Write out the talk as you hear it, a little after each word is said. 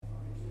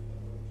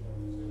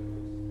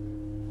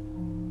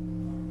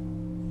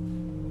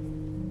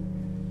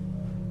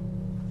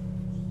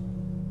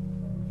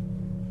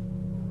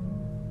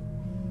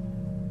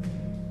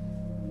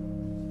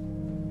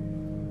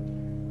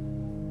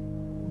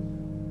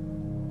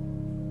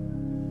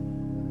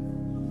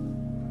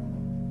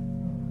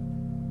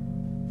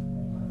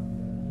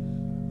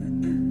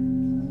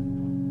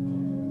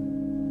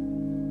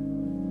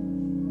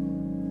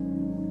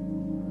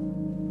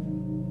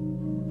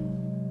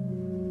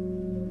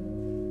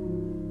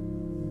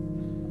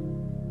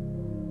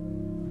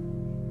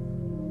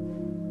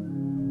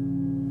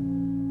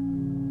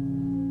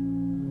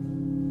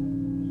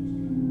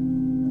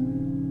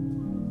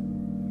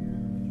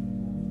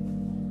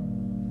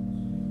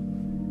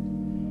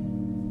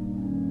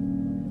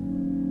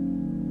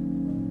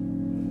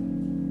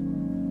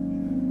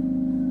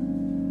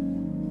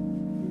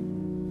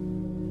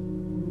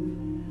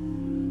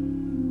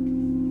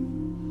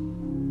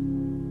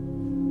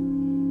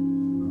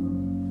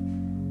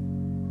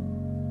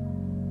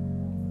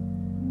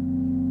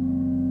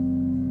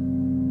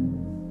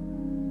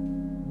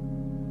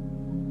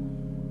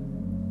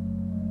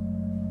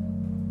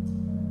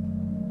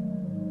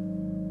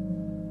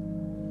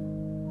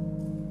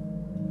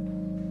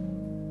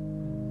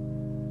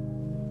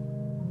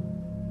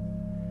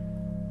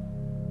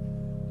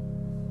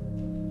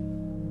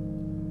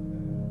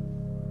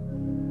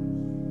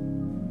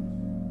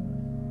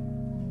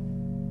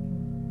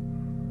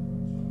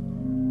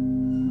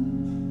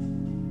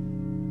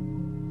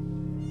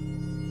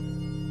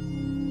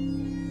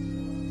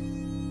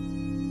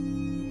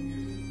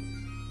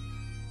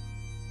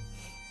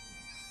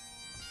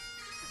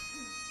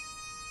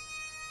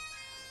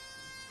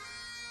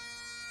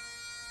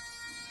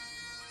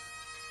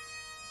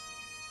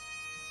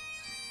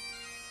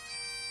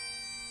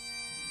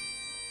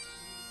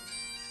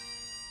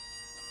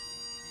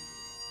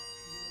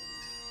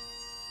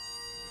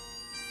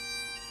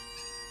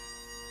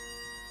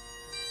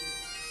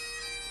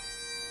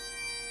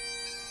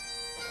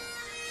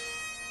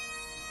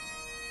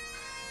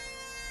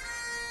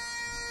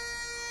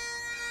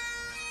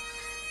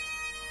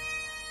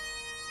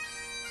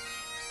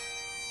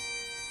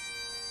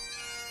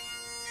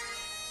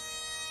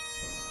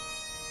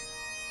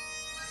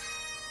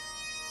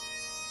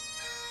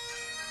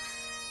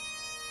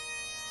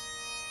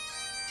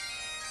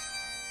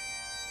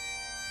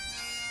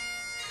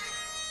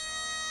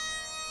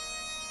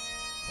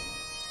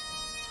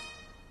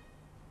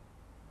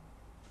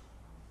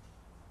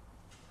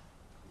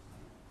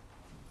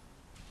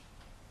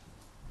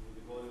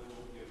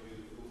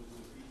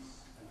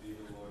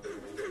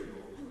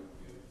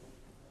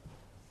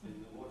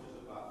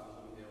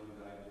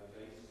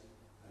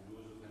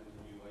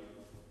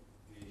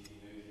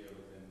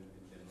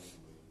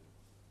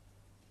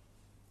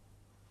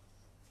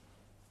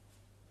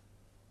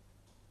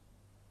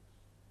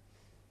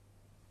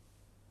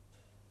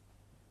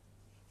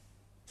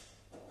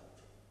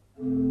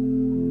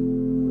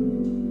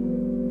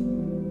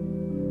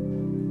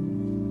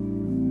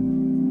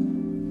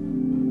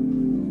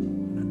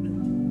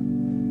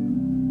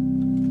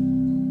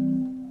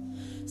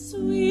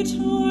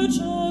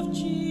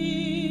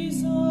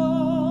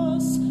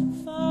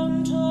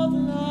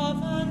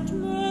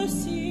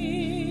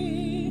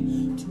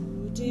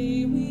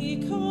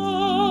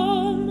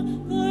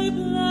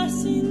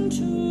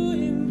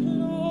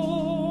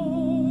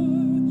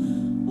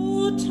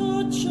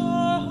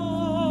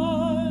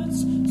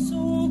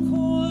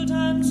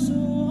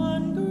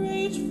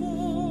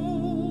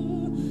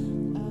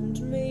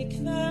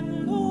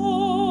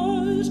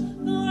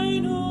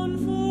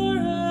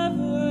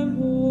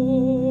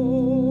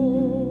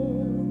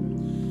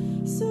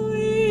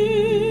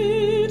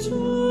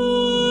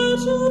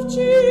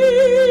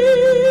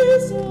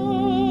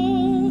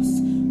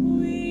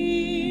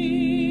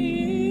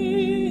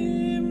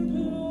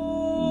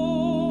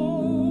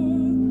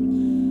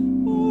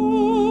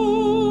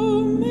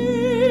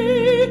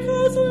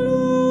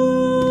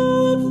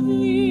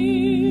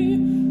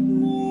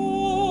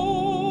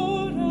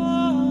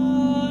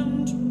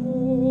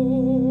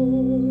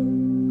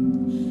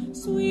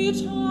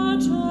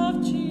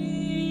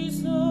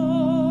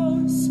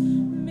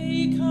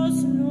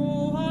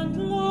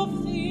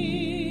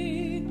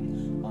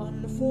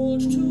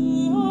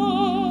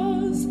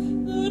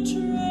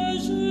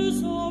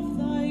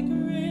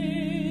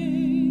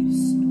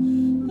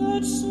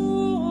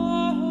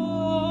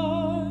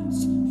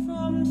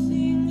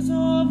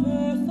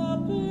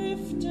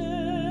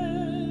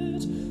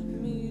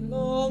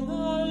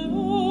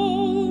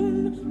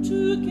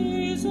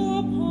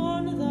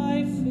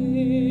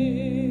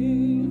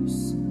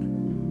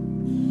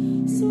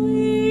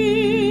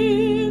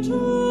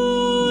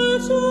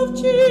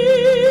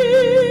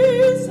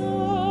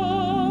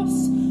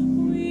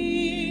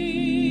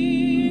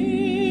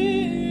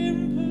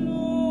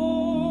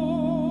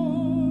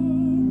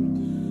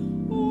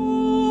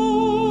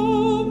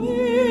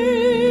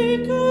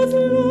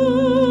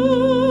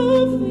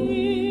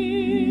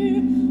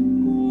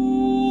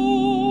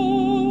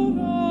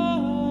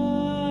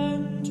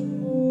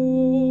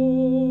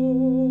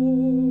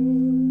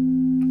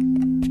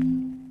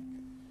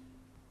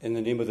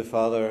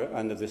Father,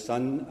 and of the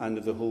Son, and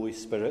of the Holy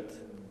Spirit.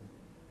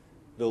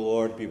 The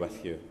Lord be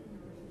with you.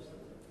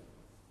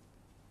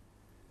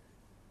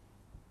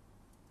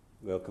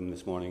 Welcome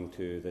this morning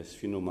to this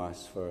funeral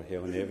mass for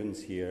Helen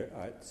Evans here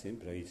at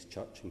St Bride's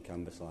Church in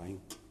Cambuslang.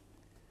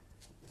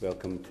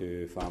 Welcome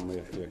to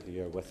family who are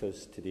here with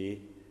us today.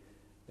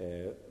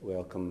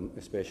 Welcome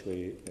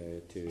especially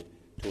to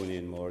Tony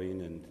and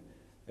Maureen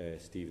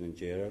and Stephen and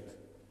Gerard.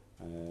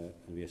 And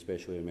we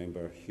especially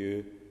remember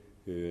Hugh,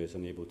 who is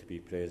unable to be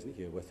present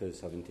here with us,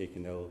 having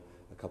taken ill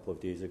a couple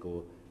of days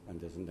ago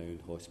and is now in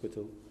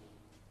hospital.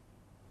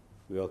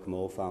 We welcome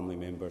all family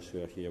members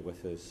who are here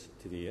with us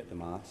today at the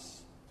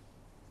Mass.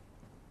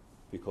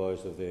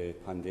 Because of the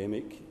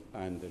pandemic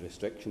and the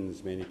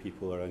restrictions, many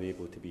people are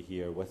unable to be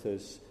here with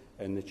us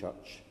in the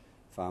church,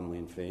 family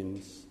and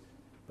friends,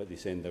 but they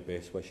send their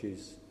best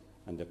wishes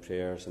and their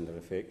prayers and their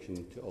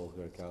affection to all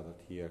who are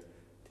gathered here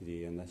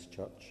today in this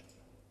church.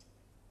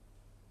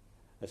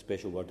 A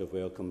special word of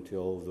welcome to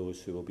all those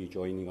who will be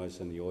joining us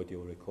in the audio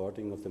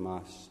recording of the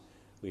Mass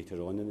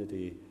later on in the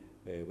day,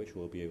 which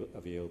will be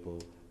available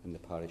in the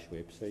parish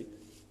website.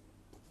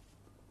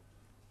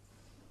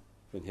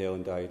 When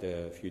Helen died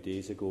a few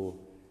days ago,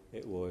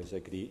 it was a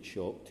great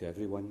shock to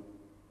everyone.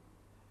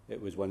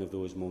 It was one of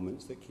those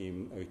moments that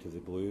came out of the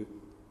blue.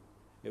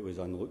 It was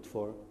unlooked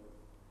for,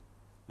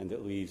 and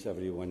it leaves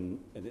everyone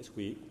in its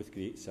wake with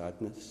great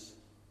sadness.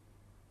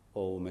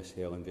 All miss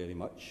Helen very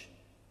much,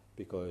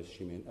 because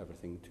she meant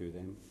everything to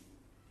them.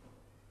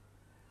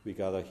 We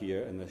gather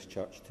here in this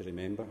church to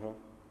remember her,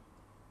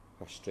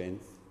 her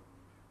strength,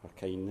 her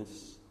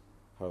kindness,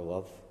 her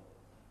love,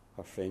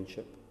 her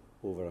friendship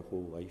over a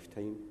whole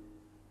lifetime.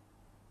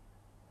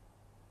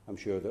 I'm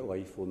sure that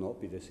life will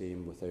not be the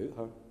same without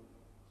her,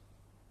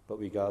 but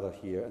we gather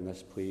here in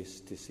this place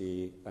to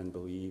say and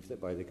believe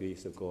that by the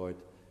grace of God,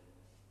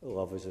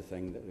 love is a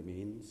thing that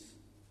remains.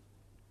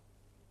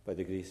 By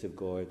the grace of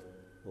God,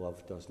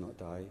 love does not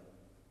die.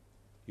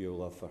 Your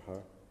love for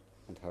her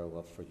and her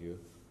love for you.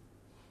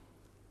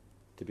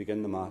 To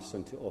begin the Mass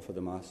and to offer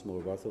the Mass more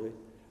worthily,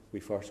 we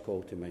first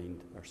call to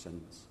mind our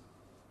sins.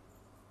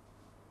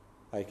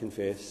 I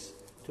confess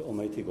to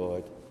Almighty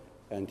God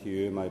and to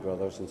you, my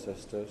brothers and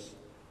sisters,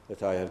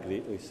 that I have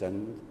greatly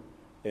sinned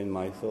in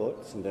my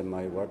thoughts and in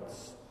my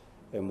words,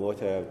 in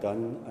what I have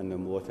done and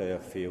in what I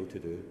have failed to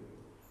do,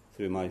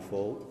 through my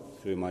fault,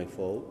 through my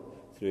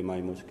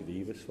most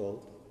grievous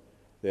fault.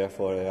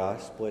 Therefore I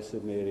ask,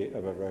 Blessed Mary,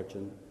 ever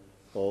Virgin,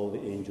 all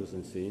the angels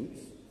and saints,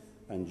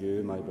 and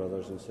you, my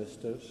brothers and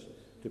sisters,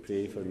 to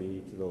pray for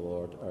me to the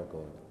Lord our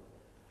God.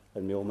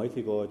 And may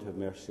Almighty God have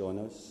mercy on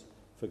us,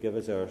 forgive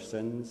us our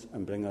sins,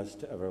 and bring us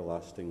to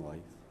everlasting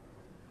life.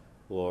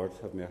 Lord,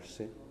 have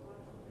mercy.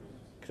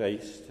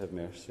 Christ, have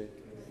mercy.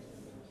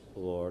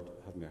 Lord,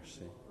 have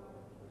mercy.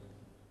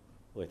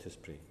 Let us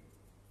pray.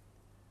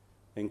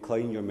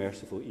 Incline your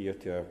merciful ear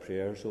to our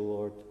prayers, O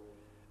Lord,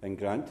 and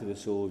grant to the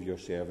soul of your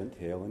servant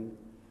Helen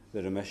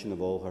the remission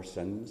of all her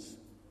sins,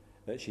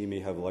 that she may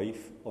have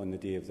life on the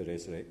day of the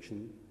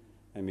resurrection,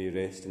 and may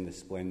rest in the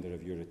splendour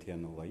of your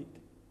eternal light.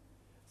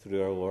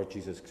 Through our Lord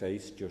Jesus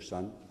Christ, your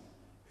Son,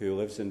 who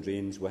lives and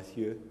reigns with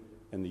you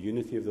in the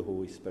unity of the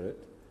Holy Spirit,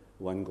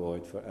 one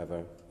God, for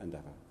ever and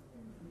ever.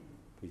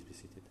 Please be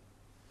seated.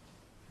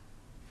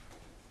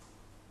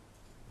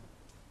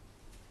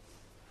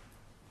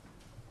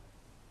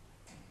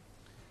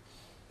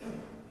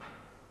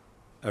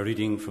 A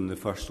reading from the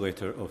first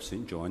letter of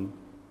St. John.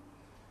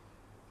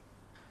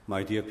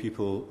 My dear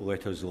people,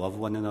 let us love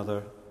one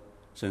another,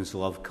 since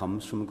love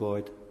comes from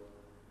God,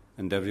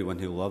 and everyone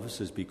who loves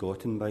is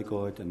begotten by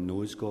God and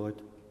knows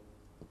God.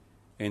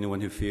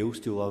 Anyone who fails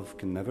to love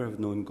can never have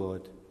known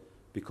God,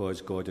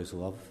 because God is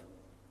love.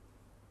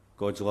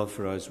 God's love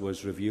for us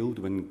was revealed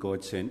when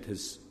God sent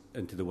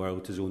into the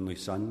world his only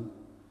Son,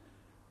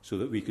 so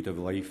that we could have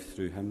life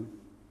through him.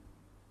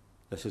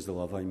 This is the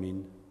love I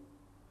mean,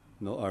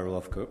 not our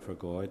love for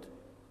God,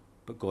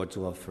 but God's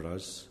love for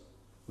us,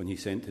 when he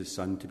sent his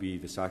Son to be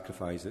the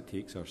sacrifice that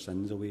takes our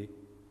sins away.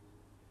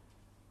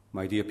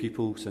 My dear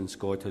people, since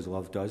God has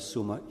loved us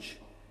so much,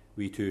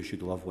 we too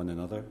should love one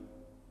another.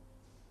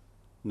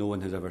 No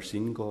one has ever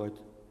seen God,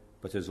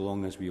 but as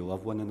long as we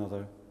love one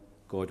another,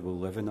 God will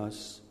live in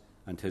us,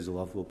 and his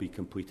love will be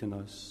complete in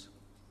us.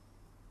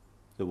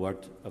 The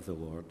word of the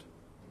Lord.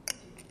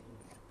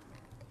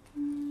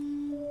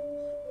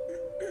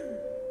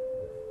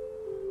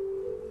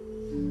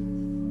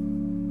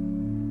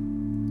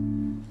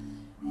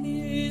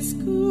 His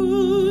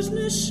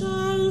goodness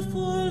shall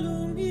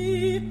follow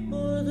me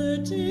all the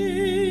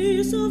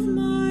days of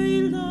my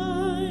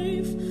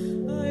life.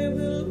 I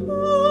will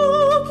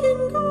walk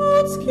in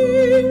God's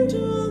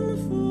kingdom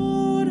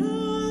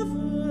forever.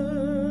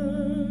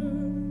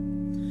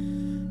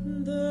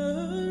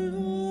 The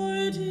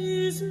Lord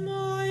is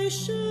my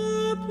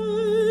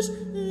shepherd,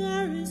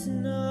 there is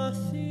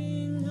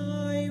nothing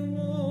I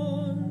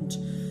want.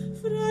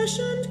 Fresh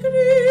and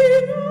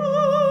green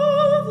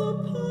are the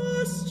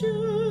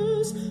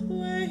pastures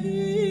where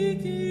he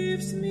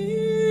gives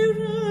me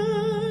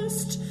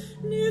rest.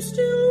 Near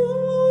still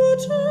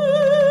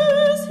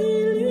waters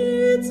he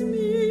leads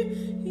me,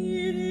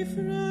 he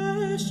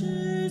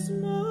refreshes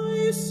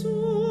my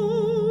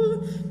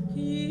soul.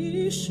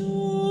 He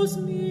shows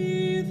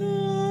me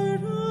the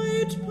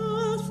right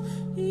path,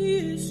 he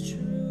is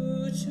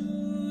true to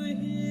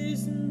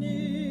his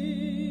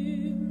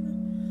name.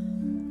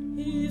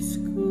 His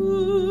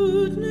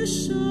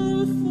goodness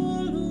shall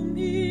follow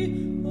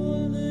me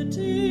all the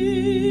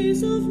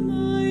days of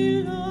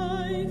my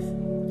life.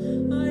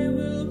 I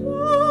will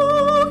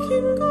walk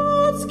in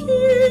God's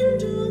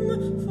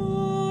kingdom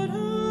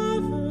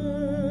forever.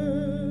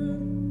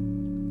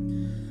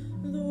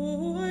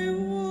 Though I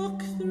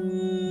walk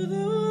through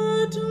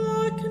the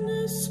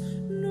darkness,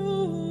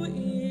 no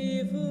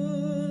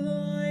evil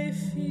I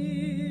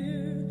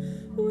fear.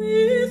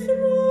 With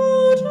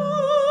rod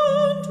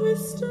and with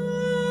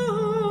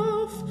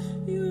staff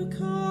you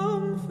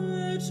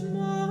comfort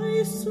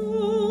my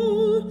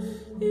soul.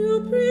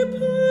 You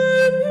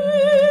prepare me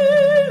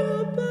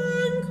a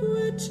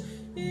banquet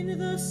in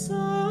the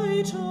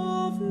sight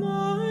of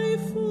my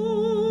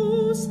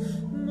foes.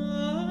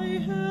 My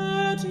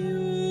head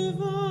you've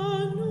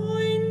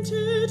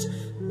anointed,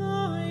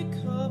 my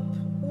cup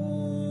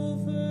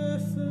overflows.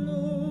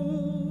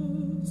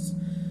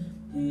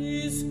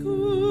 His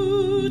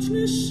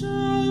goodness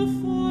shall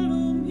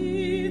follow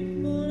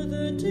me all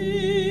the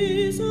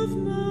days of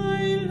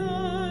my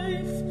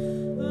life.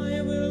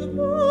 I will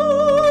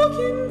walk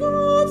in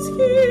God's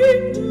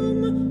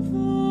kingdom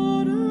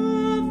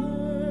forever.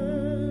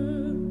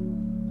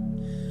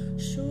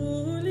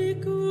 Surely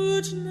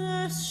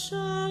goodness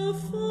shall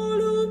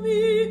follow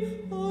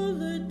me all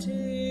the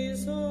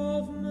days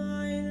of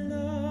my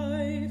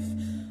life.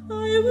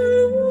 I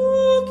will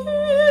walk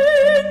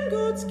in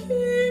God's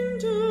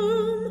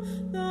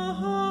kingdom, the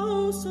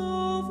house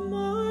of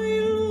my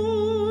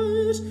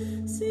Lord,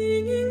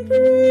 singing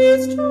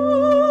praise to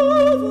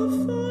the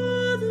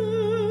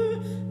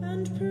Father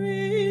and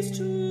praise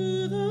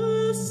to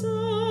the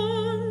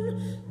Son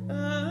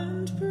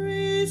and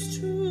praise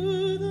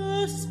to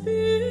the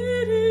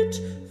Spirit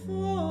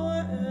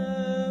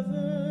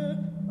forever.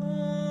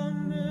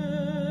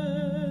 Amen.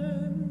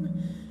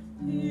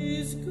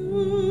 His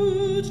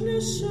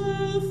goodness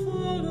shall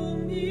follow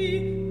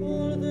me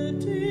all the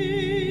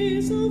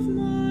days of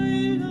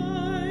my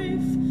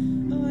life.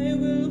 I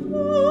will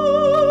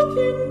walk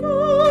in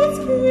God's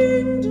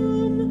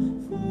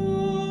kingdom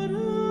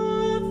forever.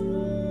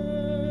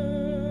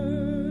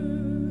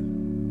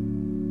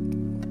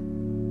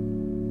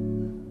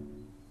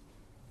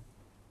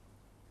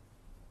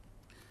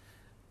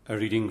 A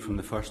reading from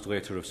the first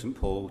letter of St.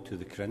 Paul to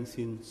the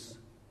Corinthians.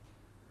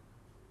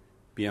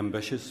 Be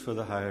ambitious for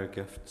the higher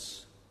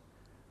gifts,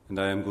 and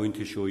I am going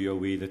to show you a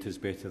way that is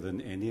better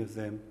than any of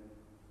them.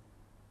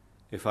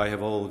 If I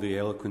have all the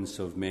eloquence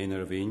of men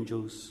or of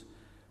angels,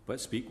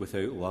 but speak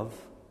without love,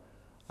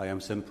 I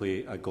am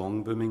simply a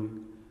gong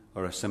booming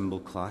or a cymbal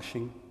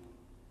clashing.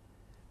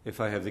 If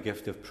I have the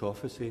gift of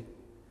prophecy,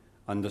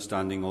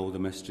 understanding all the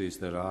mysteries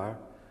there are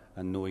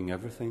and knowing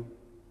everything,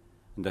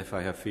 and if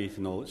I have faith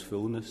in all its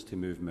fullness to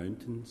move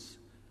mountains,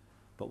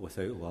 but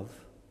without love,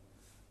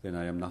 then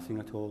I am nothing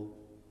at all.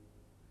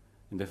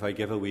 And if I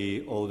give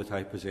away all that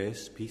I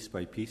possess piece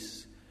by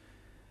piece,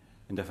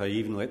 and if I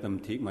even let them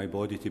take my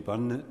body to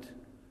burn it,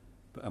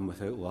 but am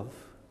without love,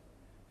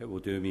 it will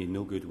do me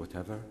no good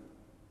whatever.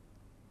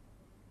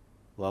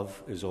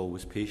 Love is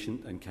always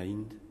patient and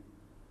kind.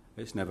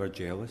 It's never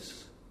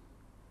jealous.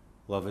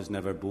 Love is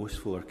never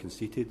boastful or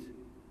conceited.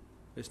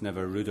 It's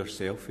never rude or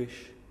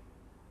selfish.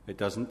 It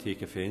doesn't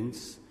take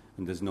offence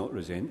and is not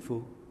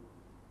resentful.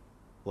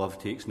 Love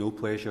takes no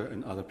pleasure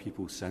in other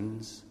people's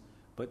sins,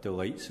 but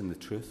delights in the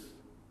truth.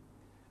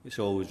 It's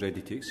always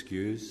ready to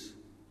excuse,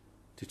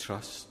 to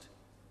trust,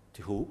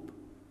 to hope,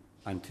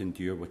 and to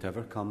endure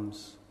whatever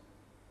comes.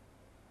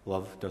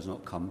 Love does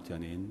not come to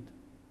an end.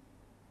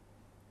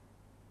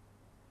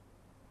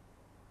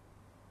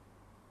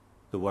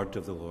 The word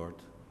of the Lord.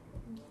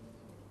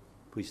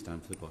 Please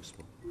stand for the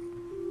gospel.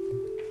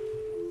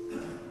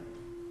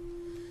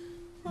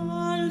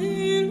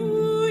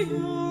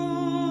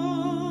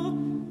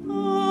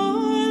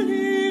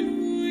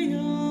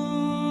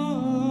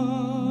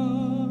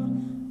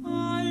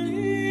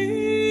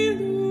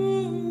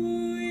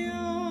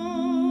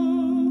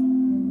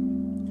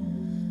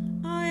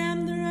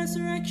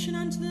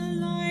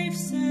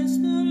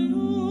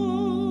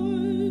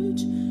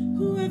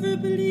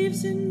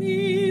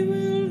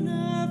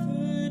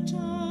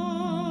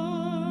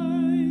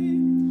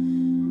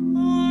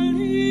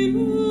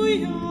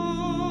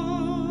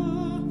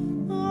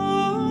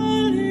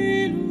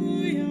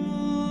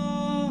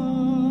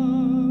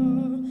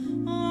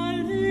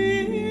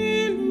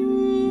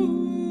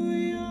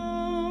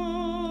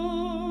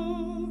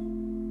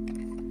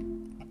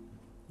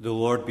 The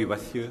Lord be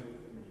with you.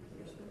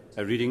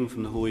 A reading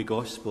from the Holy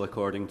Gospel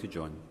according to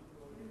John.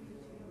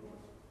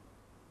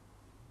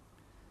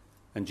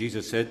 And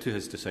Jesus said to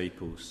his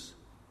disciples,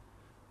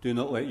 "Do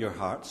not let your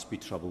hearts be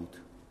troubled.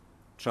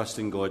 Trust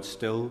in God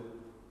still,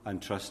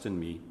 and trust in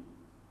me.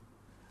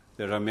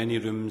 There are many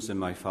rooms in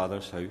my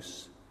Father's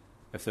house.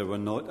 If there were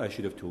not, I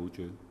should have told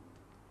you.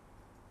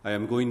 I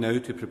am going now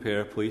to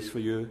prepare a place for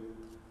you,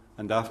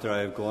 and after I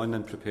have gone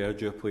and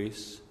prepared you a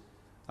place,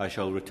 I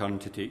shall return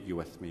to take you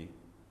with me,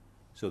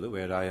 so that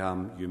where I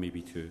am, you may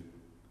be too.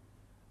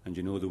 And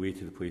you know the way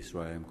to the place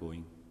where I am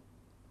going."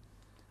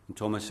 And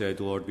Thomas said,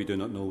 "Lord, we do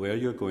not know where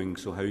you're going,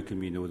 so how can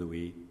we know the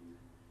way?"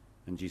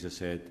 And Jesus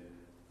said,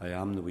 "I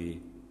am the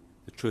way,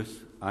 the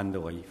truth, and the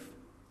life.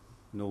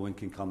 No one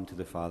can come to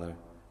the Father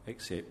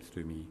except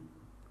through me."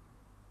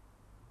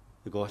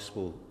 The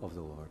Gospel of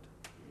the Lord.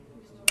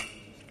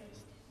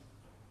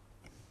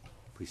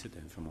 Please sit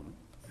down for a moment.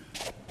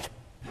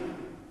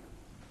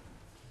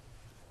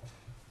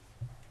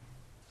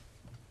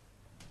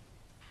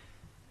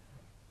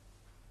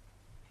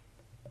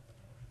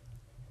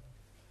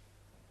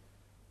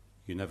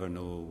 You never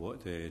know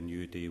what the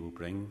new day will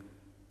bring.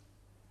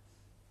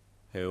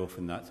 How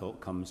often that thought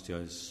comes to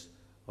us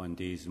on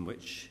days in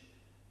which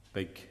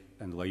big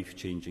and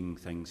life-changing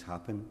things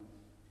happen.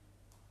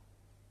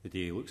 The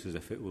day looks as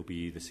if it will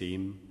be the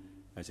same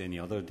as any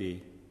other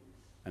day,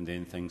 and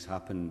then things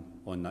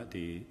happen on that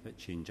day that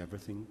change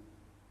everything.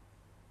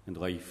 And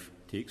life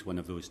takes one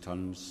of those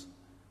turns,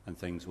 and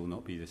things will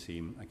not be the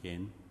same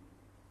again.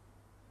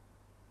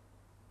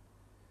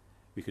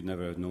 We could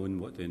never have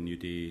known what the new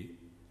day,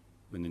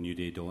 when the new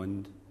day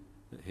dawned,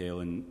 that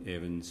Helen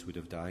Evans would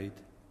have died.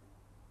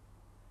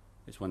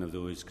 It's one of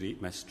those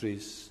great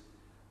mysteries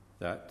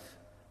that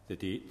the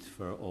date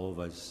for all of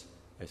us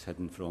is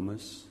hidden from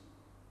us.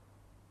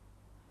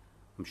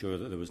 I'm sure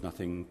that there was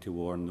nothing to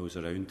warn those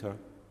around her,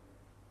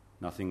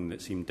 nothing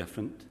that seemed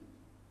different,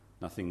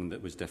 nothing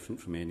that was different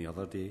from any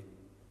other day.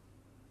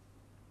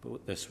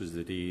 But this was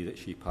the day that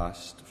she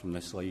passed from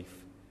this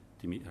life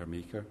to meet her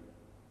Maker.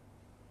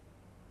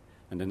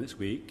 And in its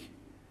wake,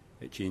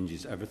 it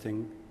changes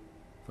everything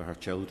for her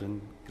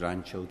children,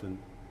 grandchildren,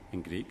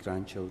 and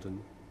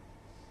great-grandchildren.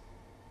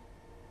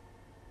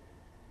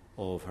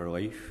 All of her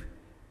life,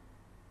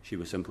 she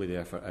was simply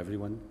there for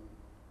everyone,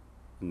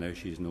 and now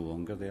she is no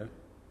longer there.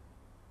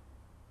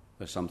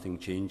 There's something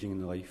changing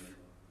in life.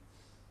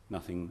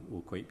 Nothing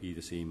will quite be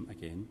the same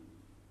again.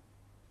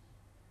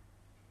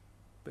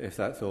 But if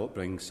that thought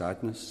brings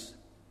sadness,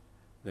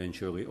 then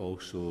surely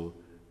also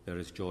there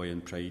is joy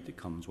and pride that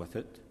comes with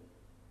it.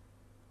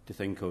 To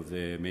think of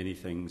the many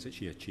things that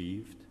she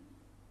achieved,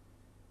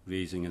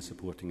 raising and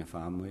supporting a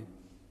family,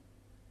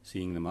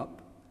 seeing them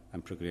up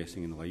and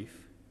progressing in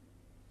life.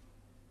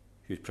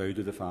 She was proud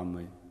of the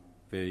family,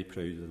 very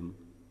proud of them,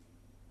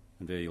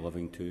 and very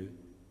loving too,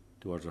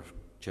 towards her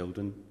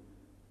children,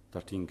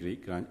 13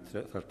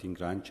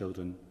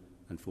 grandchildren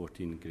and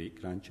 14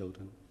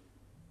 great-grandchildren.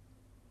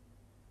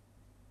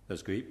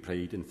 There's great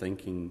pride in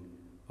thinking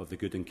of the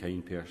good and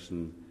kind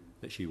person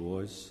that she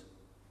was,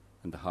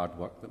 and the hard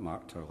work that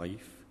marked her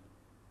life,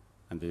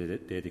 and the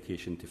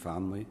dedication to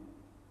family,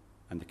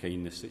 and the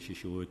kindness that she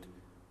showed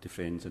to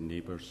friends and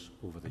neighbours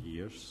over the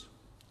years.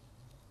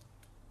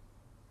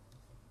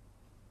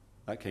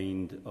 That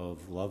kind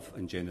of love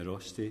and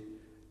generosity,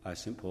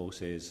 as St. Paul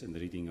says in the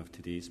reading of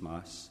today's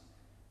Mass,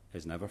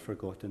 is never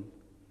forgotten.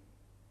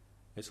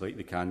 It's like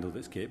the candle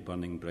that's kept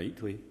burning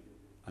brightly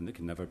and that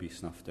can never be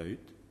snuffed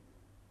out.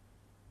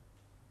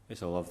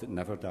 It's a love that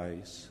never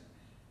dies.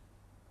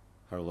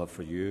 Her love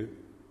for you,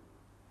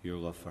 your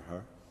love for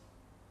her.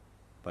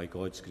 By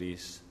God's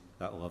grace,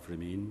 that love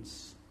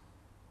remains.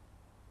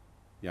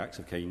 The acts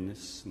of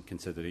kindness and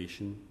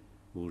consideration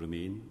will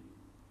remain.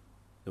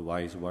 The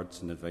wise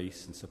words and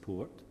advice and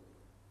support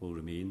will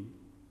remain.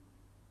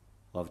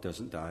 Love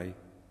doesn't die,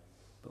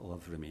 but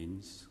love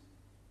remains.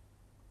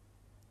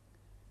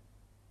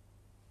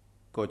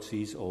 God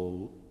sees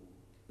all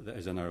that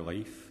is in our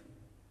life,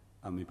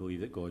 and we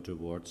believe that God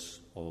rewards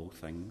all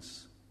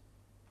things.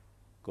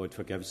 God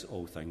forgives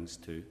all things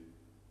too,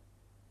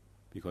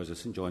 because as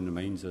St. John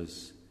reminds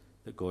us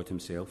that God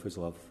himself is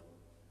love,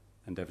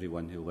 and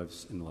everyone who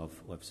lives in love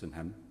lives in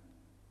him.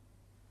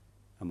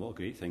 And what a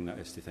great thing that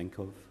is to think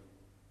of.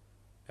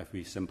 If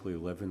we simply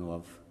live in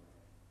love,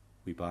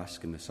 we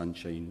bask in the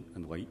sunshine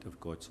and light of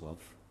God's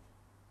love.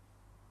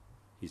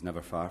 He's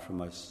never far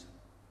from us,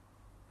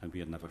 and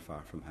we are never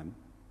far from him.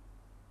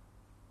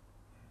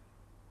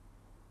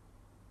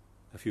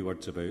 A few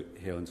words about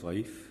Helen's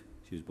life.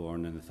 She was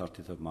born on the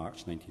 30th of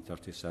March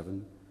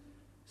 1937,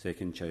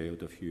 second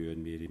child of Hugh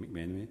and Mary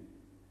McMenemy,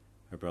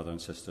 her brother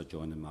and sister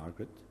John and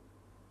Margaret.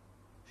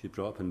 She was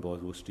brought up in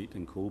Bothwell Street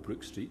and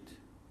Colebrook Street.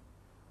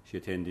 She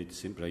attended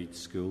St Bride's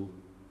School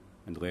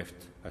and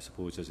left, I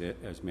suppose,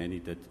 as many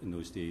did in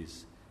those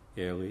days,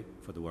 early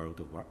for the world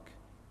of work.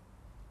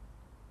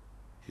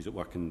 She's at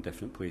work in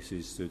different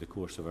places through the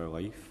course of her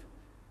life: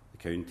 the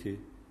county,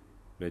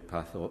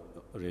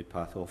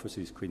 Redpath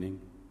offices, cleaning.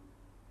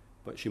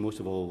 But she most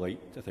of all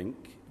liked, I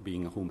think,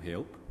 being a home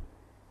help,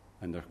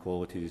 and her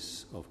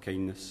qualities of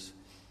kindness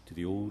to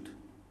the old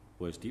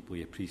was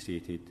deeply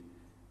appreciated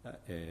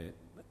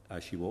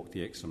as she walked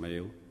the extra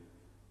mile,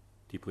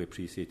 deeply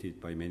appreciated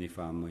by many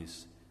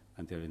families,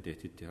 and they're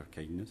indebted to her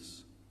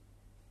kindness.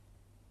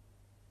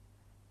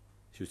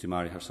 She was to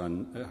marry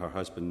her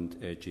husband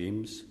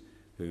James,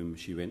 whom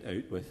she went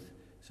out with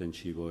since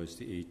she was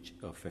the age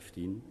of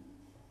 15.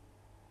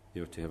 They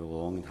were to have a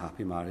long and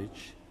happy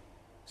marriage.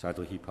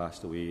 Sadly, he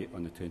passed away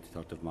on the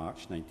 23rd of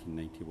March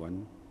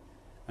 1991,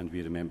 and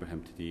we remember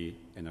him today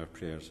in our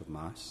prayers of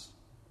Mass.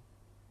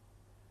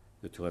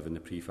 They're to live in the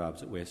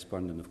prefabs at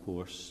Westburn, and of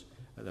course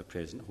at their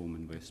present home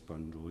in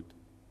Westburn Road,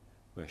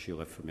 where she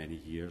lived for many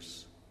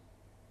years.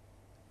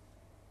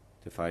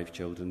 To 5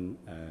 children,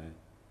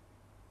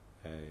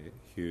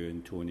 Hugh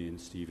and Tony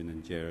and Stephen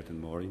and Gerard and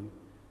Maureen,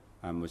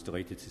 and was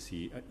delighted to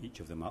see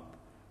each of them up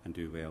and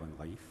do well in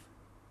life.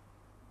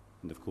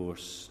 And of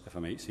course, if I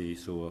might say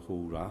so, a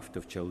whole raft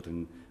of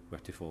children were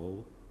to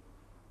follow: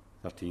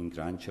 13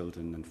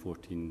 grandchildren and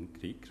 14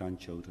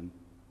 great-grandchildren.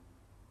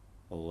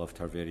 All loved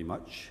her very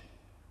much,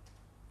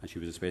 and she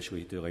was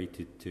especially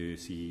delighted to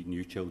see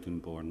new children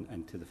born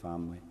into the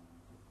family.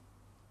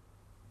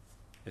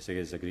 It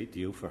is a great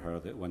deal for her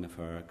that one of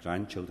her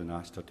grandchildren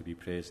asked her to be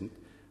present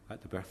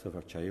at the birth of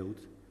her child,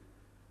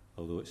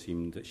 although it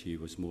seemed that she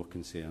was more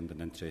concerned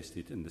and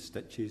interested in the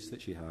stitches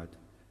that she had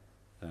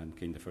and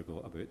kind of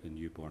forgot about the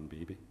newborn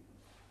baby.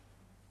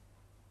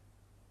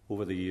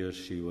 Over the years,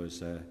 she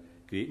was a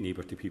great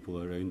neighbour to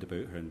people around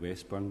about her in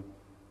Westburn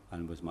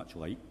and was much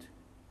liked.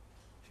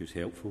 She was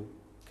helpful,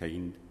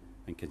 kind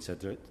and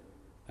considerate,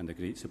 and a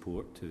great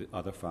support to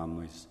other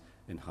families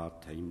in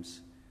hard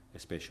times,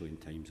 especially in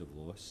times of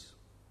loss.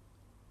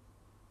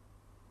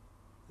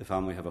 The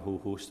family have a whole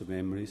host of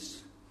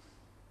memories.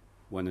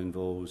 One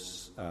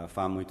involves a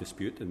family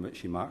dispute in which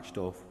she marched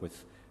off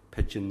with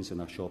pigeons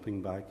in a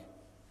shopping bag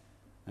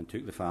and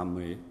took the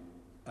family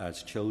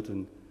as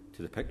children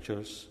to the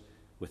pictures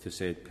with the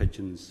said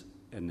pigeons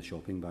in the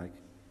shopping bag.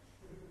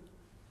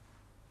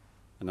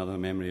 Another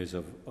memory is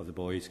of the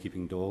boys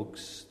keeping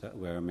dogs that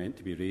were meant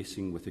to be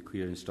racing with the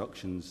clear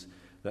instructions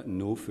that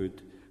no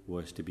food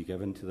was to be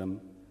given to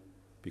them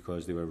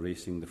because they were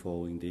racing the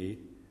following day,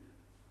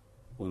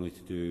 only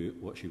to do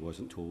what she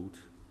wasn't told.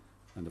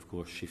 And of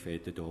course she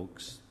fed the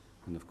dogs,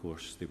 and of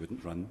course they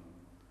wouldn't run.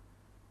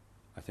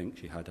 I think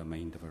she had a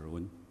mind of her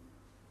own.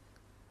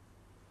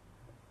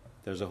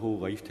 There's a whole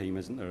lifetime,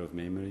 isn't there, of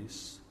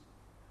memories,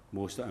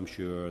 most that I'm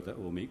sure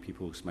that will make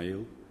people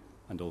smile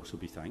and also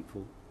be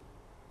thankful.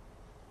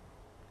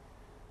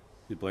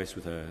 She was blessed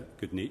with a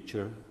good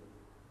nature,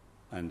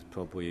 and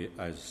probably,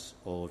 as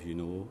all of you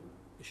know,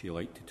 she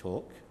liked to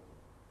talk.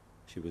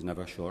 She was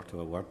never short of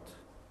a word.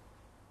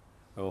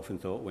 I often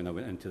thought when I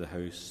went into the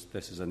house,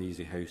 this is an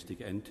easy house to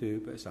get into,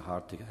 but it's a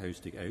hard house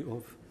to get out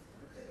of.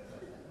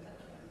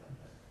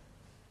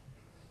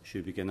 She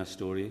would begin a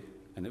story,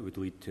 and it would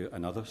lead to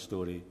another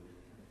story,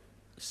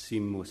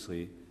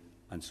 seamlessly,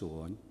 and so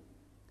on.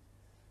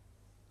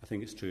 I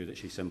think it's true that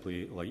she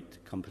simply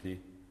liked company,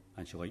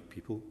 and she liked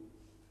people.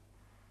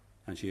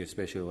 And she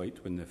especially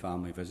liked when the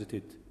family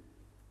visited,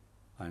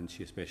 and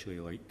she especially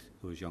liked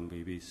those young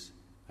babies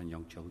and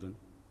young children.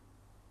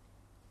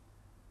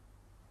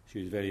 She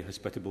was very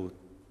hospitable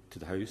to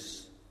the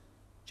house,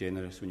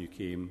 generous when you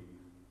came,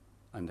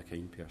 and a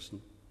kind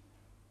person.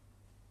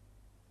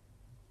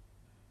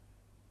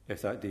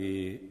 If that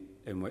day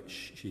in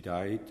which she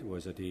died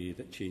was a day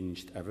that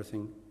changed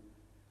everything,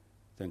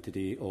 then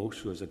today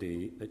also is a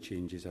day that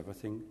changes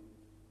everything,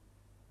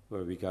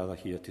 where we gather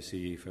here to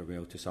say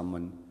farewell to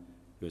someone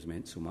who has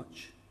meant so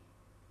much.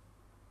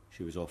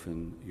 She was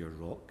often your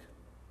rock.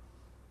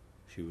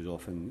 She was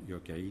often your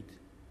guide.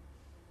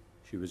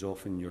 She was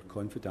often your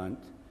confidant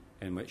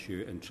in which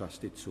you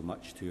entrusted so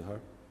much to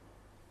her.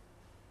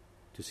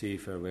 To say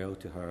farewell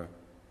to her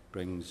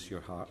brings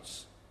your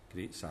hearts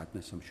great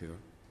sadness, I'm sure.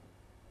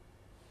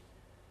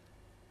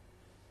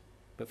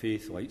 But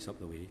faith lights up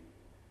the way.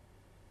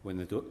 When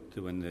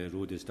the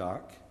road is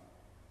dark,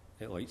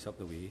 it lights up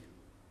the way.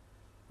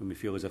 When we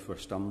feel as if we're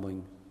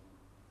stumbling,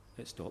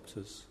 it stops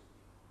us.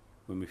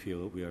 When we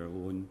feel that we are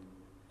alone,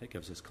 it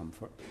gives us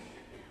comfort.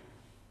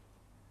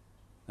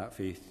 That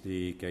faith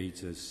today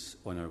guides us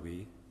on our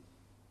way.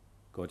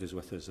 God is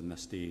with us in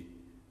this day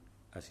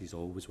as he's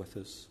always with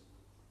us.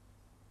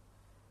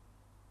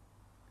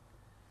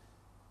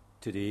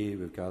 Today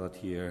we've gathered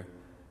here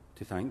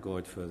to thank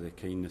God for the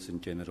kindness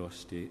and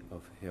generosity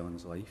of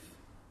Helen's life.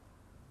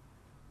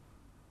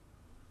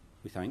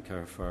 We thank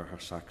her for her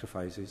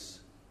sacrifices,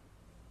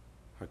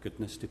 her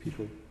goodness to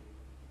people.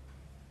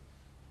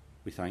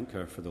 We thank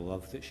her for the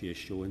love that she has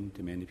shown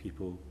to many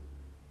people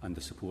and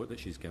the support that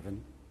she's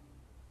given.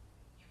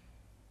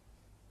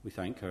 We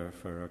thank her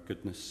for her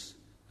goodness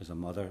as a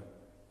mother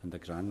and a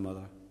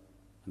grandmother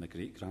and a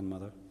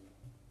great-grandmother.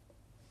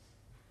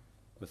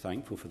 We're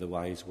thankful for the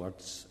wise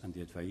words and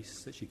the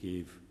advice that she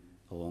gave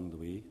along the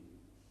way.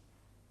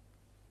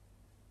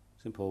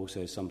 St. Paul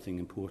says something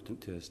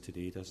important to us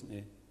today, doesn't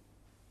he?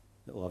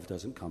 That love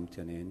doesn't come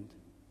to an end.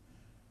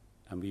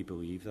 And we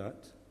believe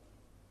that.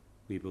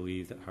 We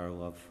believe that her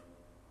love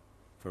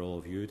for all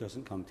of you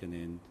doesn't come to an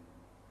end,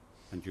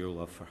 and your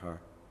love for her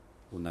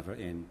will never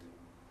end.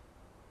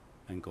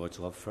 And God's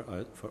love for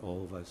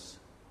all of us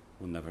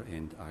will never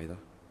end either.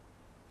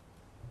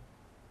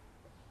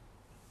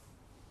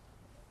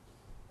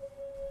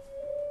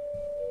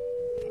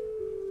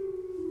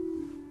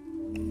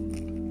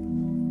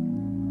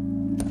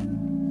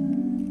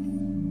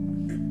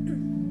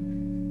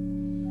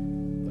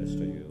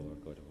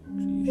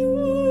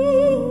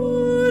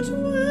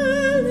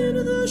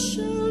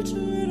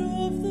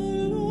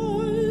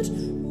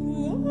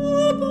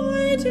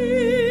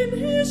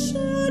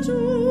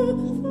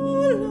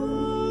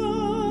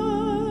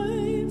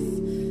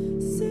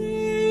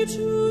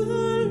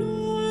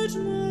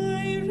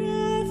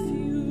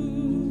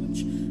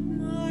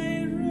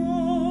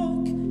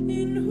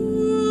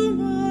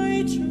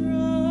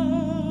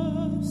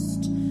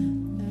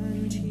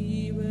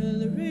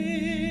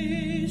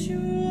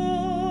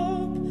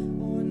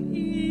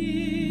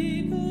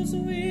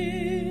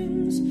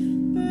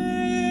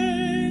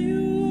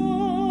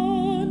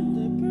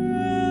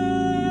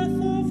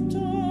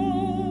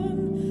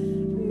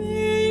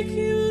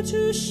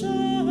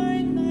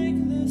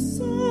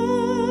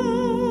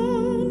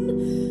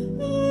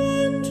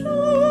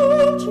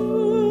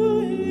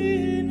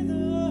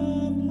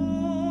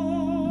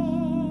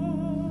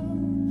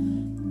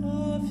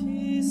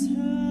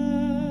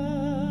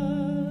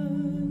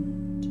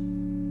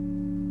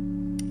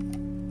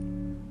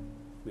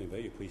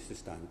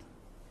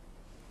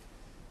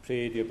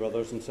 Pray, dear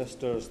brothers and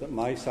sisters, that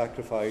my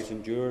sacrifice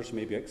and yours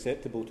may be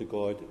acceptable to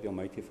God, the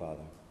Almighty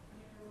Father.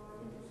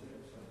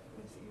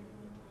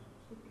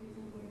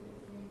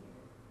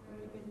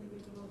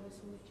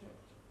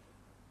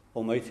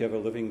 Almighty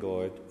ever-living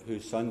God,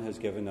 whose Son has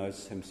given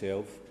us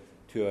himself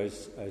to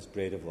us as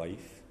bread of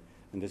life,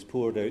 and has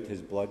poured out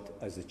his blood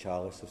as the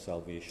chalice of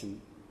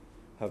salvation,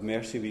 have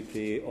mercy, we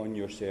pray, on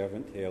your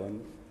servant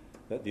Helen,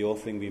 that the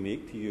offering we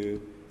make to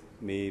you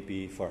may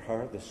be for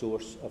her the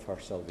source of her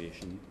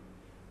salvation.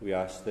 We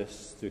ask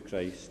this through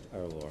Christ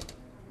our Lord.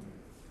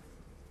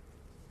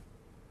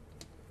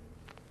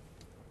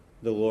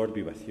 The Lord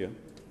be with you.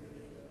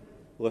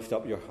 Lift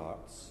up your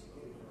hearts.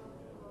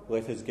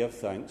 Let us give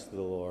thanks to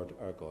the Lord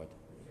our God.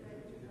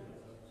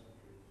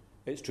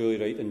 It's truly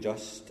right and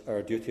just,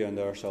 our duty and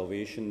our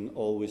salvation,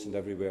 always and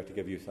everywhere to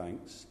give you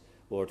thanks,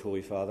 Lord,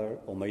 Holy Father,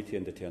 Almighty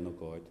and Eternal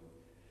God.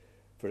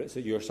 For it's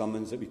at your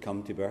summons that we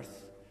come to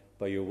birth,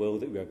 by your will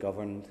that we are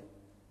governed,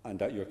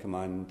 and at your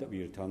command that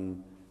we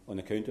return on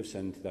account of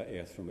sin to that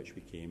earth from which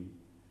we came.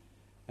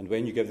 And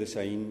when you give the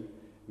sign,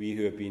 we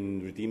who have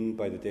been redeemed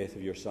by the death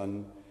of your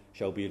Son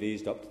shall be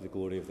raised up to the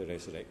glory of the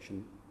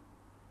resurrection.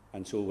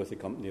 And so with the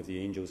company of the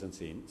angels and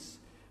saints,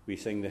 we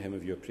sing the hymn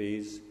of your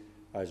praise,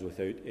 as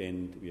without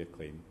end we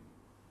acclaim.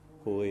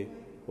 Holy,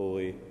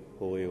 holy,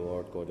 holy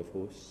Lord God of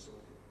hosts,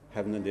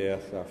 heaven and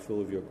earth are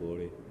full of your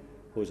glory.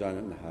 Hosanna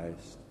in the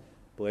highest.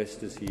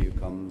 Blessed is he who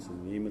comes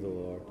in the name of the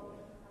Lord.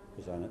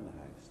 Hosanna in the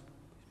highest.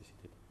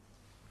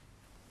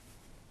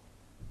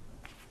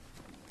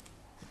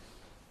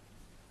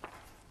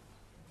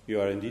 You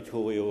are indeed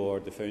holy, O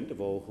Lord, the fount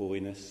of all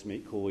holiness.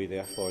 Make holy,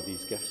 therefore,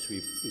 these gifts,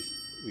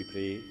 we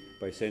pray,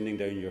 by sending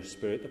down your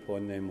Spirit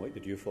upon them like the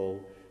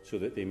dewfall, so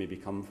that they may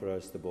become for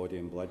us the body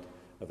and blood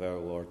of our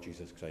Lord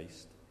Jesus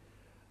Christ.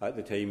 At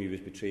the time he was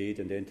betrayed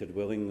and entered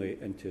willingly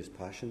into his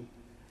passion,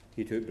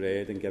 he took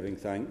bread and, giving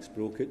thanks,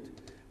 broke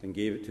it and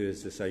gave it to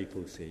his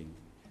disciples, saying,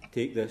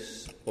 "Take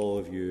this, all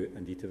of you,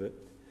 and eat of it,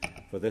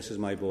 for this is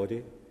my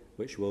body,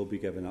 which will be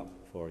given up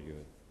for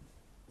you."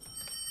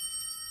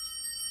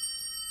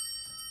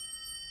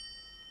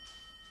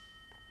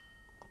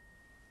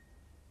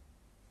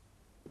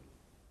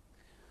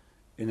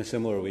 In a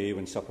similar way,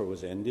 when supper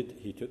was ended,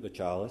 he took the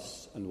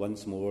chalice, and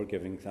once more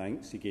giving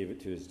thanks, he gave it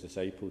to his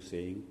disciples,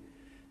 saying,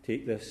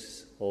 "Take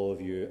this, all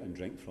of you, and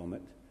drink from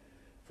it,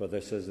 For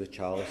this is the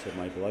chalice of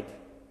my blood,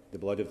 the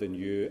blood of the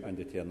new and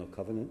eternal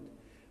covenant,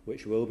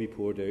 which will be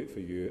poured out for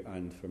you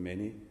and for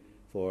many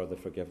for the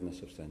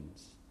forgiveness of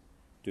sins.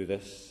 Do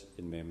this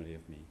in memory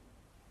of me.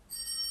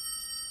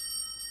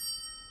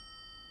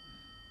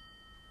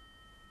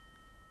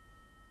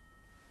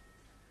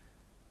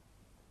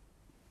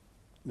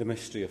 The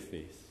mystery of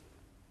faith.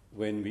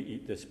 When we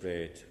eat this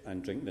bread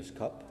and drink this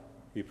cup,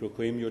 we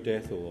proclaim your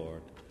death, O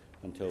Lord,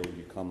 until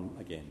you come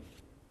again.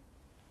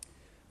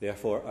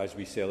 Therefore, as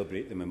we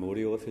celebrate the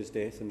memorial of his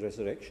death and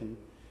resurrection,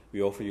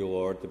 we offer you,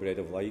 Lord, the bread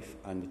of life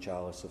and the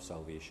chalice of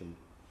salvation,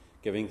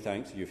 giving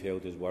thanks that you've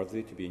held us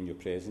worthy to be in your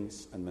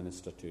presence and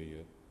minister to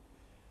you.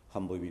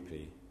 Humbly we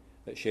pray,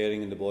 that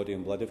sharing in the body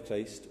and blood of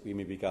Christ, we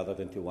may be gathered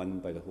into one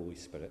by the Holy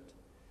Spirit.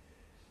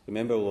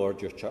 Remember,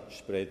 Lord, your church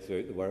spread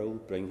throughout the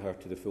world. Bring her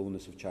to the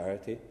fullness of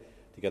charity,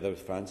 together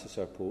with Francis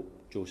our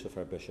Pope, Joseph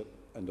our Bishop,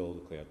 and all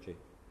the clergy.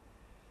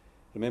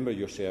 Remember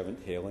your servant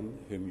Helen,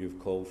 whom you've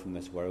called from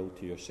this world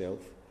to yourself.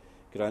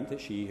 Grant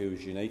that she, who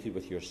is united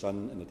with your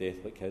Son in a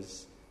death like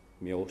his,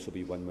 may also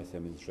be one with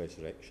him in his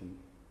resurrection.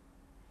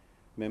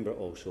 Remember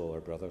also all our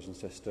brothers and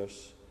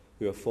sisters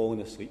who have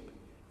fallen asleep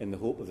in the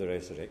hope of the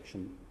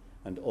resurrection,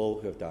 and all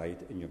who have died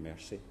in your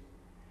mercy.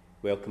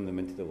 Welcome them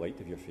into the light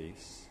of your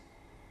face.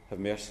 Have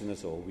mercy on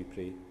us all, we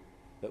pray,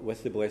 that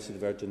with the Blessed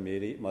Virgin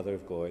Mary, Mother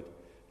of God,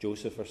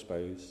 Joseph our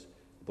spouse,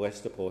 the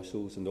blessed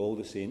apostles, and all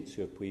the saints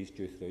who have pleased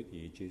you throughout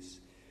the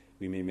ages,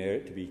 we may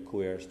merit to be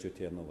co-heirs to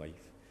eternal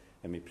life,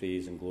 and may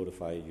praise and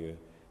glorify you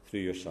through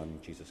your Son,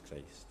 Jesus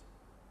Christ.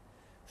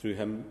 Through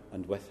him,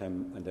 and with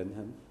him, and in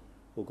him,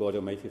 O God,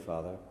 Almighty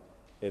Father,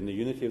 in the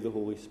unity of the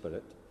Holy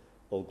Spirit,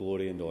 all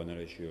glory and honour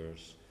is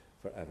yours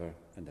for ever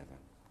and ever.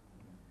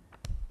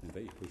 I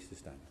invite you please to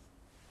stand.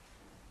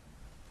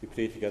 We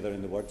pray together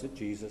in the words that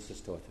Jesus has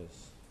taught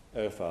us.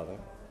 Our Father,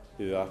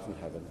 who art in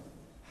heaven,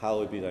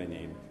 hallowed be thy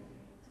name.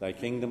 Thy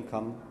kingdom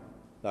come,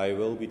 thy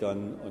will be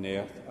done on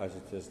earth as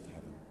it is in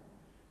heaven.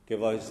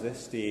 Give us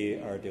this day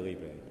our daily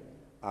bread,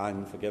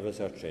 and forgive us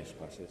our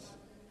trespasses,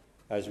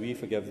 as we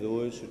forgive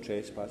those who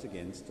trespass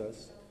against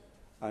us.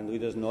 And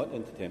lead us not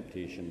into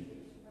temptation,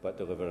 but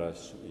deliver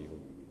us from evil.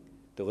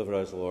 Deliver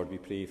us, Lord, we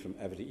pray, from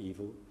every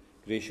evil.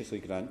 Graciously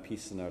grant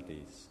peace in our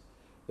days,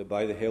 that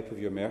by the help of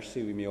your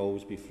mercy we may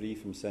always be free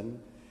from sin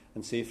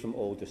and safe from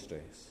all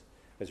distress,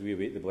 as we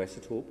await the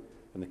blessed hope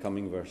and the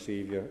coming of our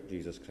Saviour,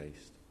 Jesus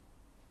Christ.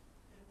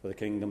 For the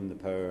kingdom, the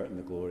power, and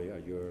the glory are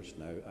yours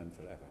now and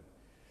forever.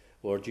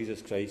 Lord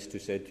Jesus Christ, who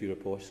said to your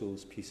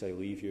apostles, "Peace I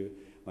leave you,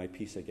 my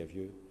peace I give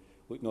you,"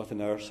 look not on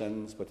our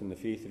sins, but in the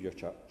faith of your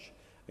church,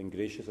 and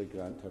graciously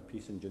grant her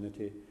peace and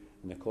unity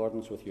in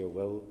accordance with your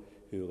will,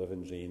 who live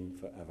and reign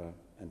for ever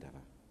and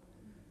ever.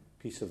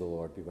 Peace of the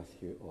Lord be with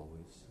you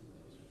always.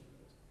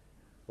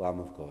 Lamb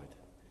of God,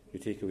 you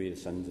take away the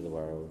sins of the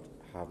world,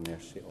 have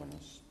mercy on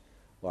us.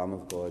 Lamb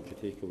of God, you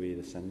take away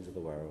the sins of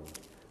the world,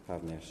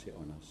 have mercy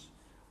on us.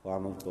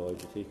 Lamb of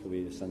God, you take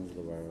away the sins of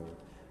the world,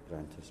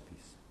 grant us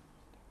peace.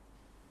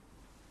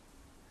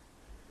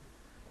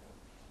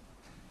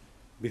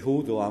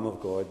 Behold the Lamb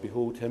of God,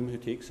 behold him who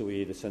takes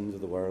away the sins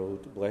of the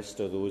world.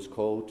 Blessed are those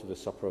called to the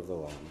supper of the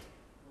Lamb.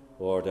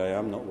 Lord, I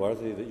am not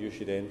worthy that you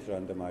should enter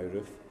under my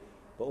roof,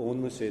 but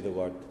only say the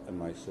word, and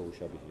my soul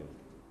shall be healed.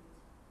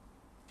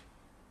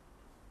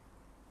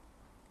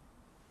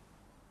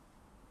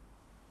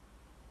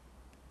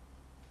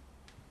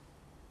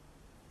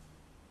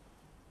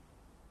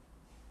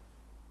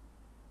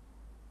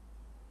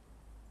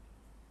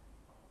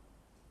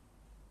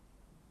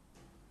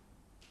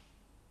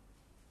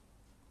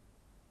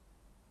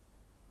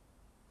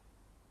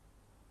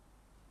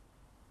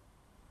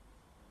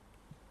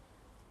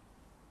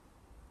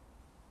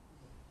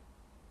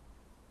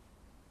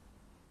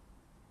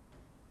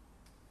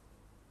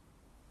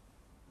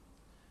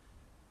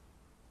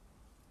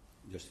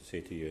 Just to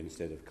say to you,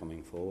 instead of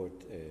coming forward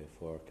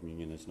for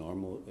communion as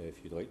normal,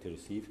 if you'd like to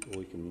receive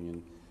Holy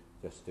Communion,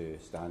 just to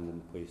stand in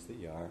the place that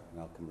you are, and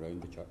I'll come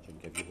round the church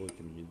and give you Holy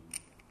Communion.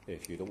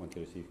 If you don't want to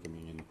receive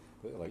communion,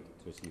 but would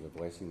like to receive a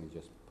blessing, then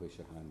just place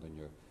your hand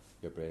on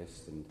your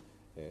breast, and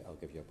I'll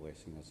give you a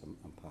blessing as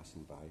I'm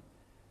passing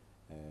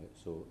by.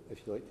 So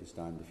if you'd like to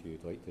stand, if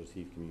you'd like to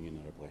receive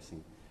communion or a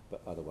blessing,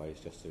 but otherwise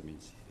just remain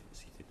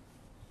seated.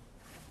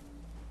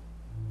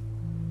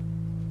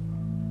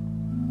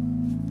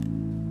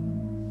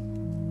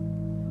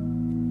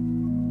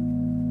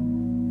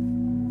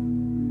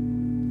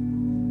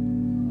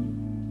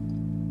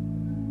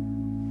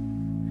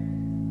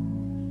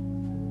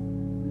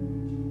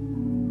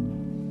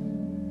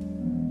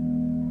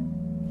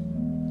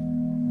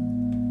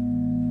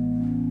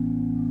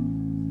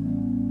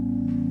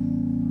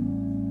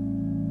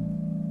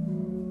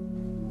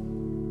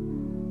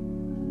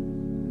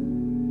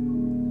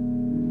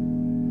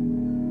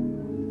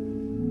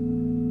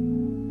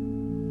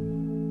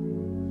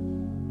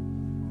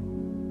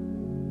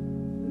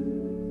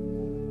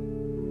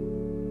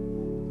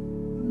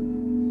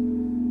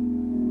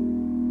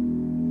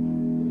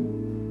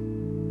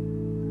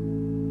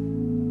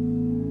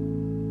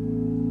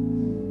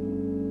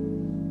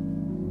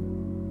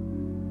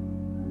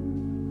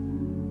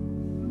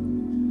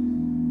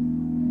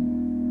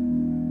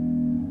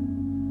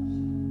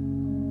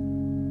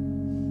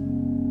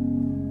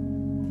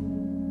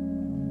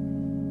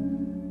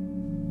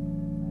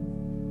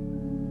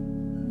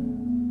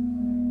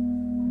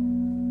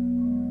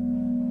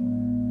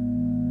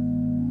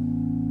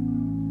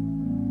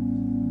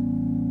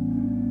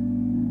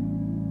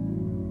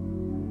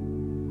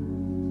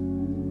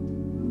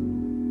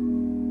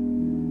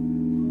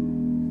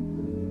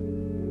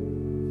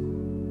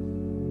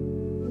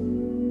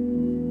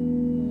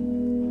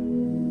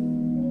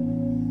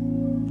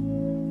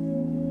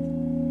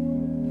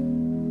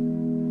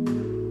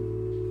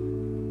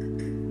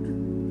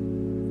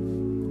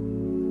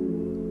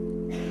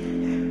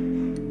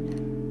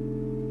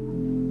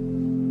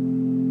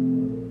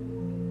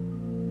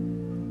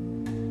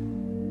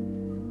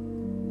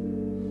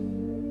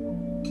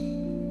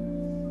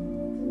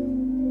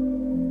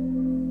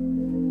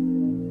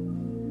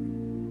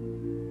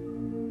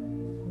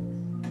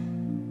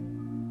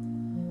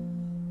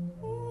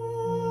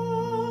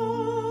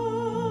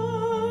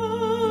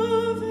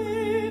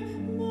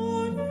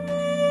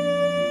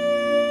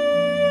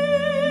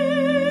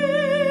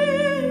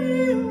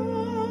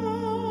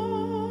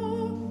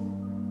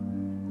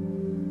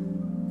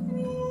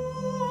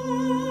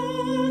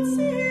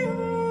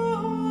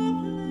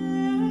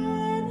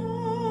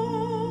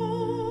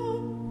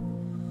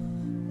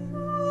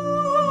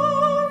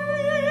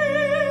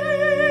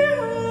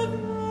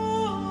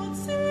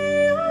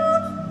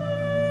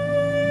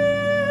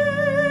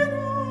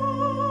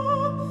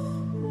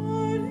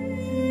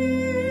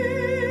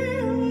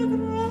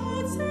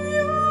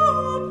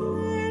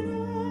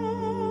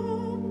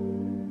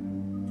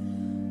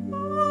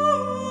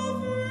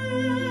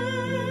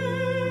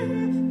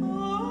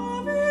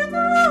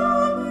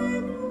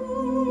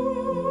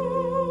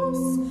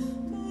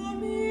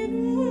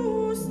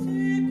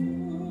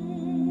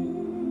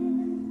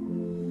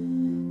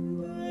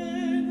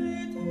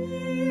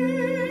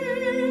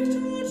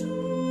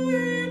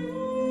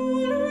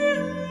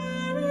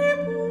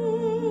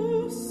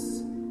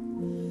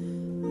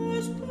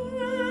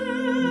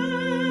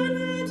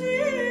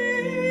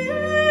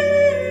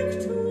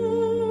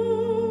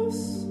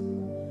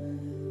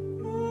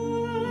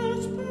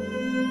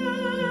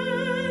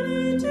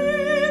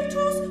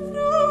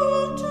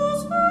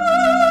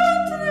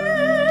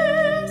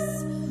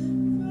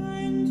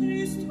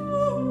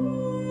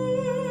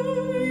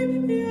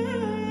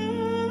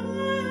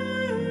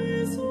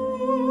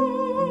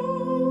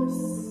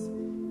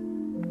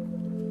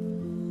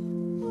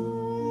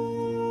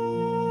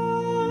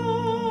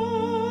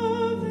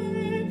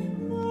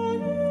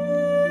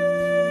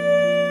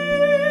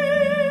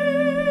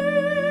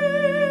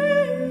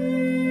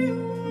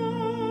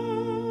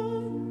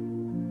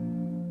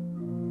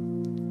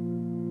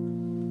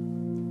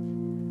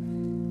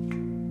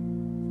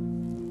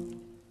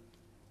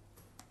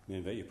 May I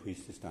invite you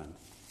please to stand.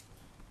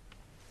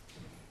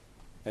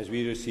 As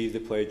we receive the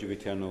pledge of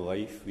eternal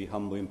life, we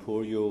humbly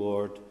implore you, O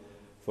Lord,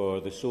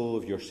 for the soul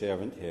of your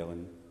servant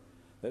Helen,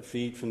 that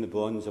freed from the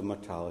bonds of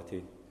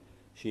mortality,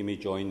 she may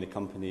join the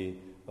company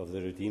of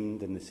the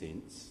redeemed and the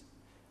saints.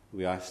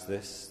 We ask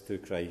this through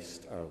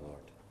Christ our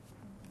Lord.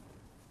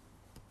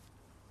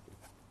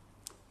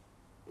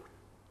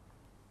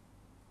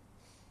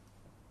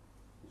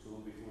 So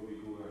before we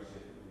go our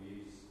separate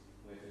ways,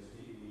 let us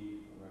take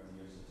leave of our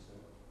dear sister.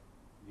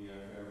 May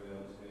our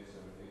farewell express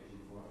our affection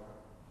for her.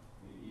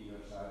 May it ease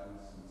our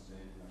sadness and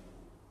strengthen our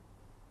hope.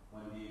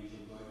 One day we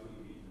shall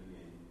joyfully meet her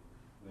again,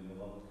 when the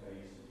love of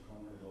Christ, which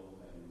conquers all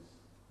things,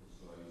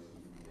 destroys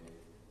even death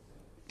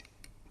itself.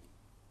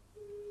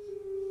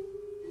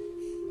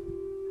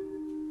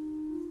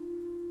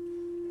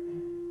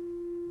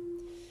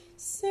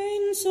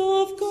 Saints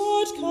of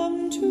God,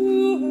 come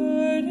to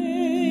her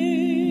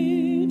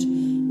aid,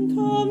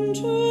 come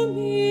to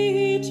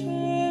meet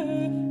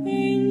her,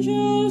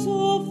 angels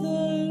of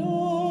the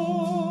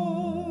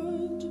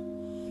Lord.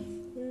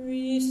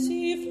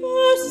 Receive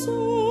her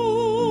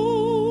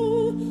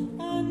soul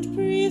and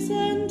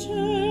present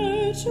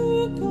her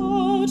to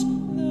God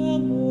the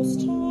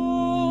Most High.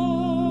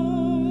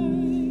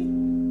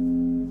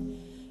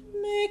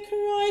 May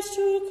Christ,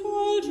 who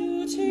called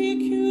you, take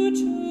you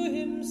to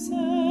himself.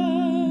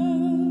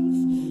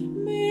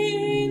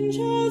 May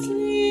angels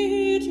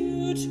lead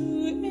you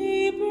to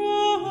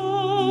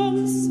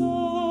Abraham's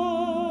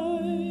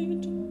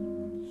side.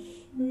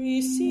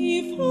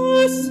 Receive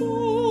her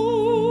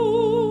soul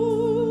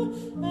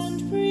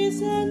and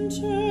present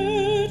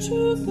her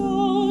to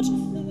God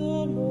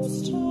the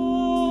Most High.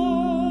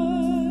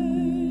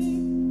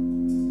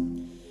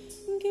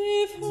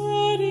 Give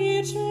her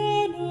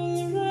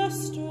eternal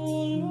rest, O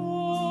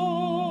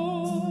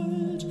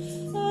Lord,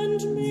 and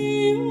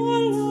may your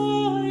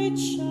light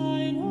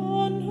shine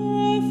on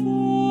her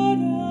forever.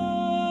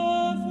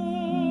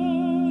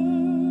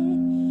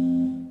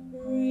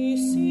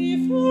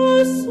 Receive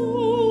her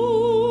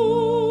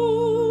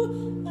soul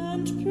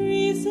and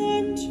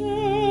present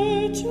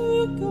her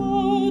to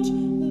God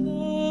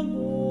the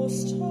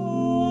Most High.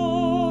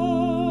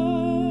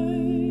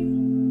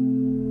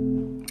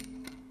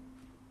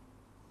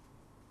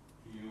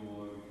 To you, O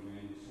Lord, we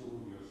commend the soul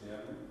of your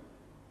servant.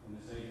 In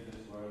the sight of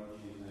this world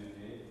she is now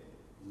dead,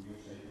 in your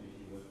sight may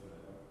she live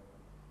forever.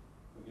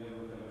 Forgive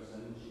whatever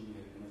sins she may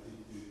have committed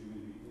through human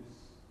weakness,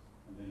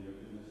 and in your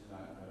goodness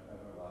grant her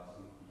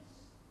everlasting peace.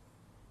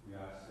 We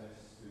ask this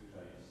through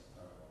Christ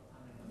our Lord.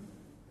 Amen.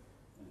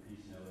 And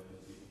peace now let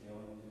us take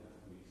Helen to her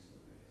place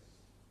of rest.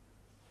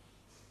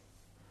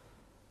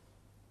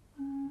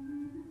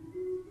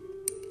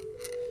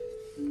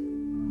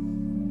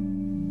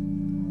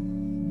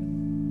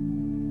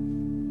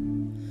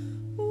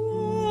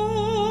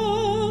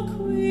 Walk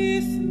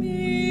with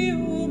me,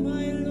 O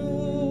my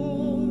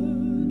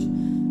Lord,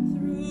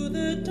 through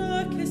the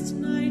darkest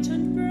night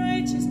and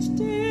brightest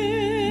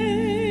day.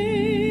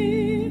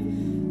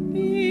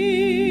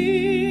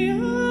 Be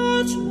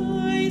at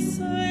my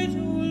side, O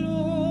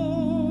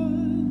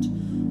Lord.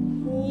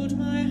 Hold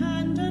my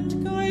hand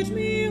and guide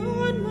me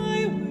on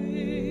my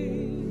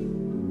way.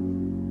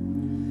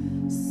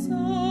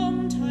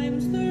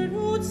 Sometimes the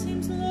road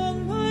seems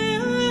long, my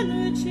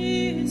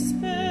energy is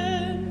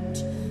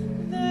spent.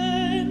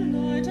 Then,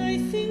 Lord, I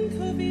think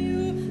of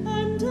you,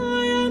 and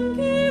I am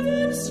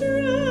given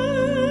strength.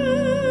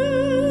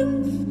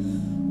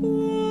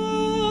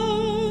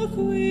 Walk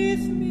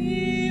with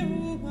me,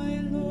 O my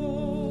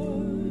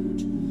Lord,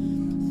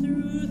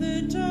 through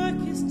the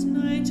darkest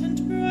night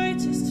and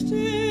brightest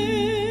day.